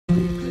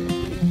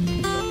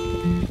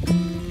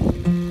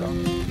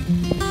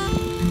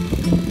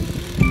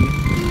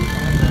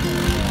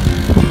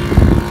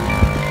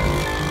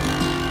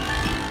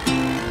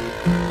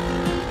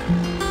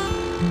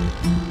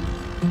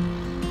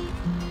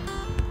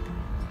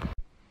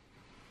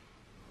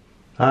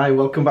Hi,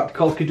 welcome back to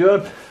Colky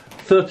Drone.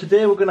 So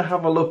today we're going to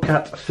have a look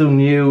at some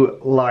new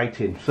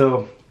lighting.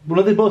 So one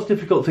of the most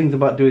difficult things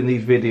about doing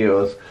these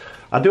videos,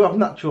 I do have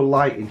natural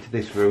light into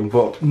this room,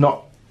 but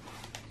not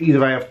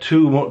either I have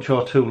too much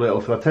or too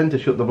little, so I tend to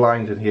shut the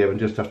blinds in here and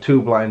just have two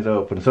blinds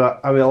open. So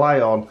I rely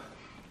on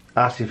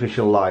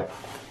artificial light.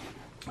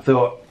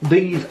 So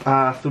these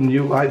are some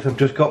new lights I've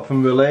just got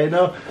from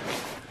Raleno,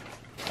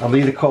 and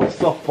these are called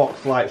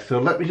Softbox lights. So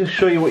let me just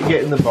show you what you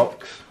get in the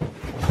box.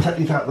 Let's take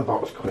these out of the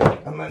box quick,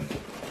 and then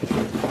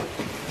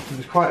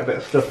there's quite a bit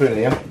of stuff in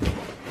here,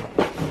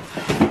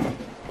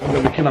 and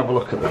then we can have a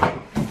look at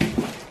them.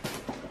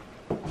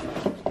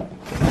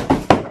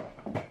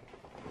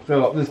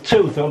 So there's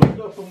two, so I'll just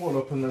open one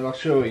up and then I'll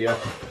show you.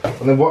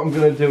 And then what I'm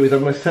going to do is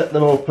I'm going to set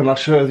them up and I'll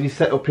show you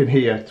set up in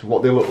here to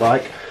what they look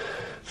like.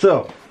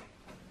 So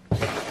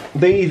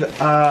these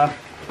are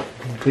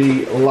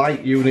the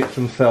light units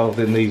themselves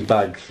in these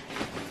bags.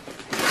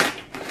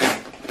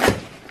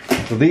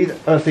 So these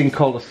are a thing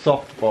called a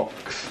softbox.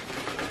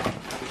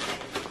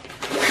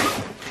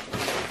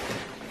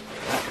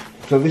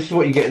 So this is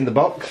what you get in the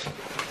box.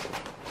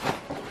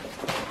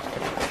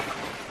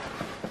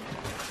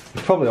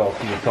 You've probably all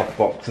seen soft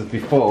boxes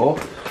before,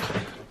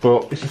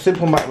 but it's a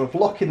simple matter of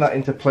locking that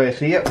into place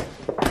here,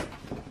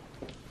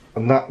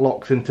 and that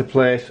locks into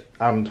place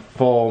and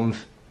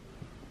forms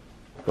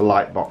the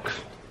light box.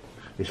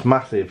 It's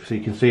massive, so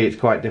you can see it's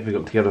quite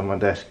difficult to get on my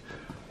desk.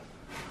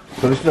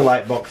 So this is the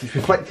light box. It's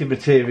reflective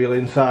material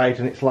inside,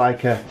 and it's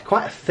like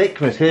quite a thick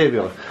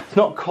material. It's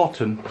not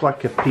cotton, it's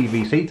like a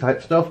PVC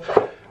type stuff.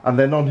 And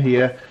then on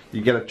here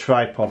you get a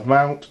tripod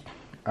mount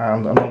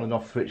and an on and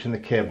off switch in the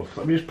cable.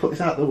 So let me just put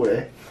this out of the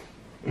way.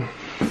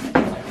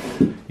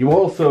 You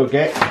also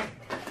get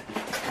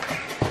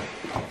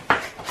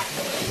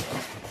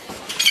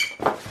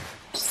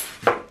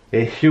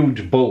a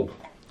huge bulb.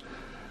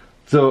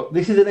 So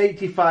this is an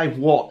 85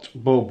 watt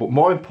bulb, but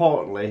more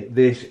importantly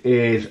this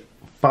is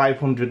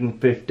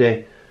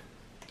 550k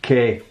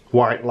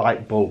white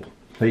light bulb.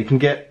 So you can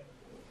get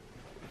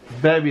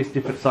various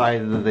different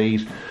sizes of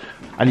these,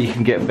 and you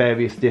can get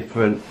various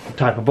different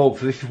type of bulbs.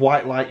 So this is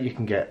white light, you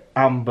can get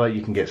amber,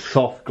 you can get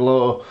soft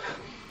glow,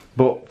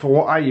 but for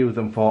what I use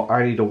them for,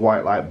 I need a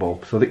white light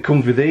bulb. So it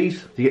comes with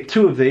these. You get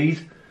two of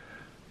these,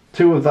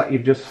 two of that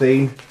you've just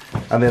seen,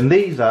 and then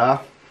these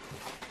are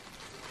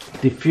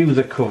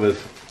diffuser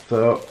covers.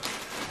 So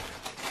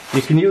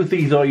you can use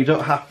these or you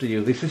don't have to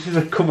use this. This is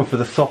a cover for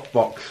the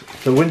softbox.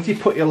 So once you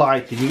put your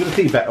light in, you're going to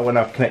see better when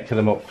I've connected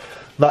them up.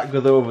 That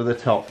goes over the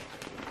top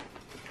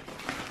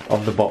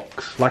of the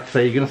box. Like I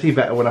say, you're going to see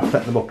better when I've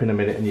set them up in a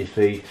minute, and you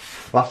see,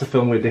 I'll have to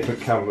film with a different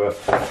camera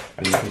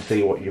and you can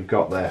see what you've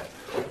got there.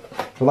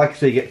 So like I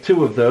say, you get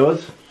two of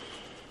those.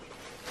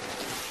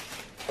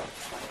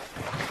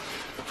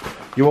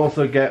 You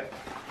also get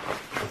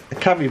a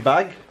carry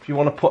bag if you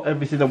want to put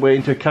everything away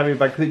into a carry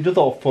bag, because it does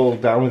all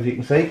fold down, as you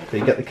can see. So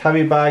you get the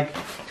carry bag,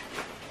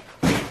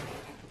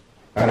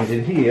 and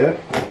in here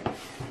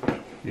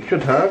you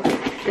should have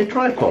a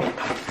tripod.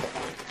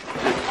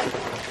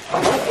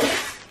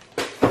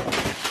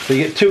 So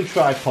you get two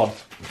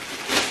tripods.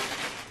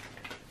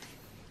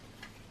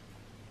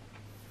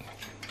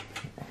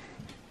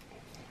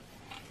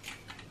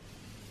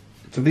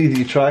 So these are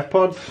your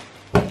tripods.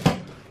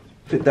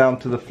 Sit down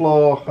to the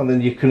floor, and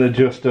then you can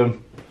adjust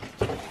them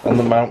on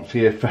the mounts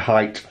here for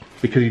height,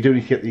 because you do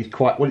need to get these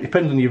quite, well, it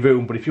depends on your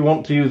room, but if you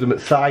want to use them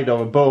at side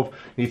or above,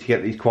 you need to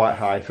get these quite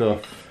high,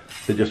 so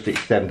they just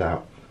extend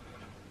out.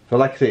 So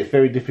like I say, it's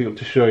very difficult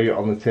to show you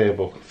on the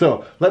table.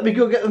 So let me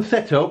go get them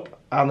set up,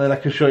 and then I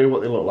can show you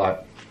what they look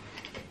like.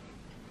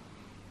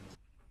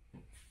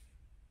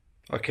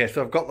 Okay,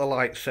 so I've got the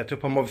lights set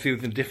up. I'm obviously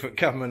using a different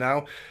camera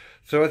now.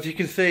 So as you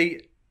can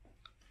see,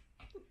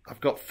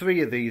 I've got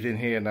three of these in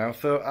here now.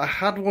 So I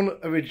had one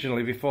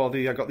originally before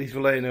I got these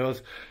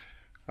Ralenos,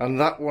 and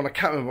that one, I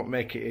can't remember what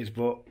make it is,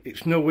 but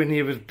it's nowhere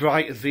near as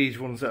bright as these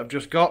ones that I've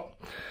just got.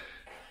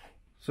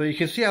 So you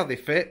can see how they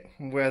fit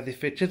and where they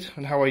fitted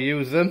and how I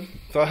use them.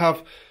 So I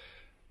have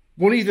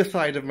one either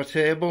side of my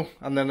table,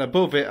 and then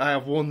above it I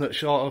have one that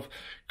sort of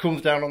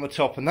comes down on the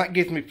top, and that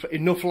gives me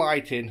enough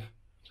lighting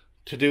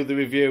to do the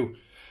review.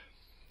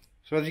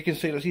 So as you can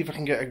see, let's see if I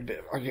can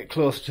get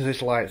close to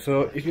this light.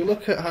 So if you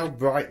look at how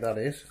bright that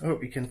is, I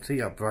hope you can see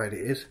how bright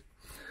it is.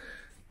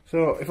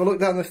 So if I look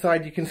down the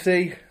side, you can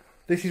see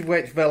this is where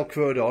it's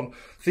velcroed on.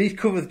 So these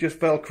covers just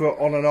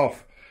velcro on and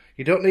off.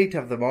 You don't need to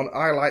have them on.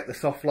 I like the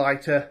soft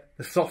lighter,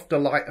 the softer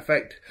light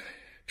effect.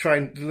 Try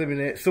and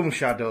eliminate some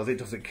shadows. It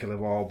doesn't kill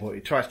them all, but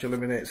it tries to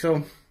eliminate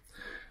some.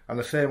 And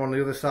the same on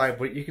the other side.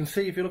 But you can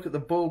see if you look at the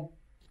bulb,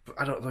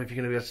 I don't know if you're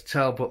going to be able to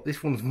tell, but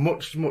this one's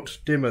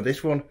much dimmer.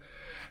 This one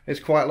is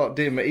quite a lot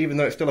dimmer, even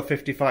though it's still a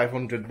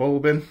 5500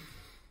 bulb in.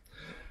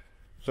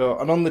 So,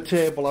 and on the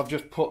table I've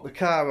just put the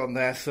car on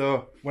there,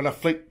 so when I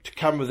flick to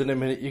cameras in a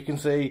minute, you can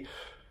see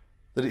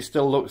that it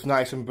still looks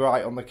nice and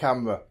bright on the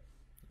camera.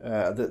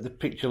 The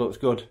picture looks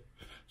good.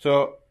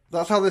 So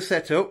that's how they're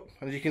set up.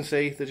 As you can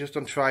see, they're just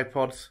on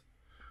tripods.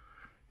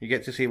 You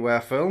get to see where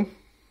I film.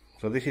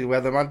 So this is where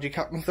the magic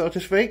happens, so to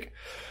speak.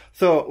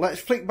 So let's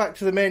flick back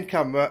to the main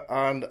camera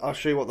and I'll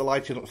show you what the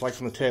lighting looks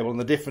like on the table and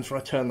the difference when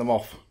I turn them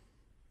off.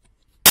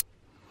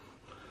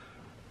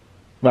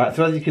 Right,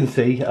 so as you can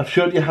see, I've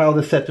showed you how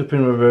they're set up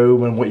in a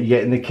room and what you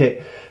get in the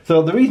kit.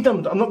 So the reason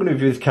I'm not going to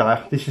review this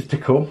car, this is to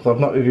come, so I've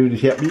not reviewed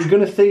this yet, but you're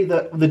going to see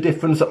the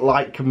difference that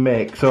light can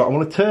make. So I'm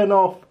going to turn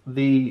off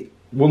the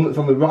one that's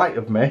on the right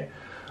of me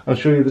and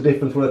show you the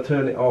difference when I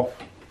turn it off.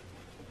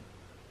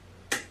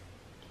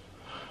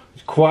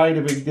 It's quite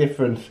a big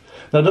difference.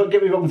 Now don't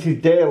get me wrong, this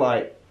is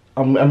daylight.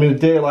 I'm in a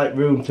daylight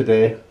room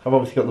today. I've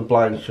obviously got the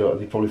blinds shut,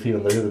 as you've probably seen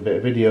on the other bit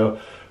of video,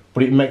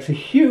 but it makes a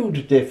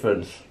huge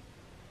difference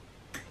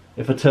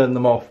if I turn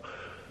them off.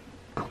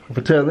 If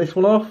I turn this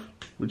one off,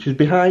 which is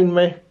behind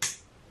me,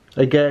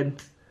 again,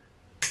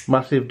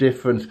 massive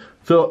difference.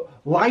 So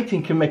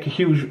lighting can make a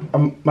huge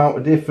amount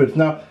of difference.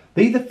 Now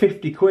these are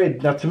 50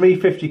 quid. Now to me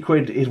 50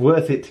 quid is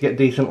worth it to get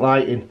decent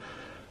lighting,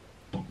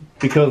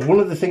 because one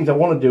of the things I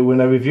want to do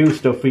when I review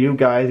stuff for you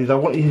guys is I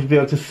want you to be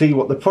able to see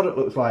what the product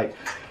looks like.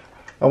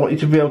 I want you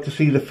to be able to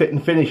see the fit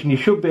and finish, and you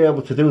should be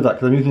able to do that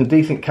because I'm using a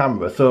decent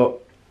camera.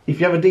 So if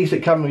you have a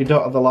decent camera and you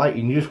don't have the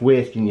lighting, you're just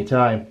wasting your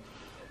time.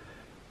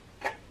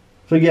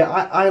 So yeah,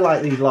 I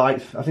like these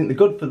lights. I think they're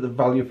good for the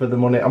value for the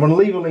money. I'm going to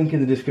leave a link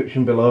in the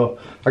description below.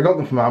 I got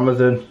them from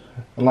Amazon,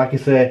 and like I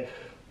say,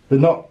 they're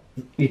not,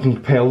 you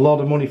can pay a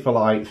lot of money for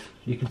lights.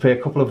 You can pay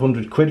a couple of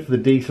 £100 for the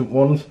decent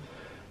ones,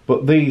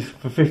 but these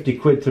for 50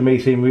 quid to me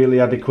seem really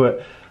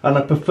adequate. And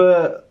I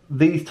prefer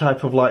these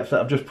type of lights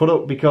that I've just put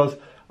up, because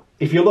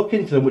if you look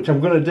into them, which I'm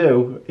going to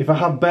do, if I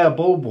have bare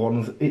bulb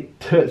ones, it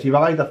hurts your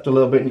eyes after a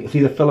little bit and you can see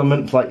the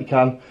filaments like you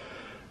can.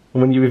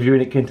 And when you're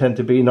reviewing it, can tend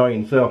to be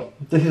annoying. So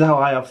this is how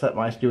I have set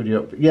my studio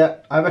up. But yeah,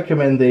 I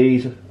recommend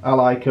these. I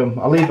like them.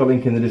 I'll leave a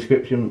link in the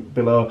description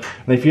below.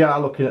 And if you are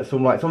looking at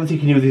some lights, obviously you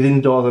can use these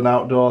indoors and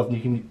outdoors,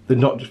 and they're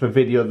not just for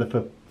video, they're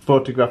for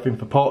photographing,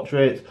 for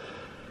portraits,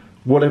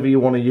 whatever you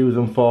want to use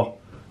them for.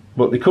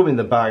 But they come in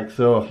the bag,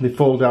 so they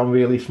fold down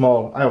really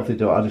small. I obviously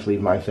don't, I just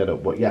leave mine set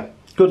up. But yeah,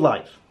 good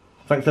lights.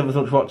 Thanks ever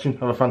so much for watching.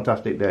 Have a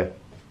fantastic day.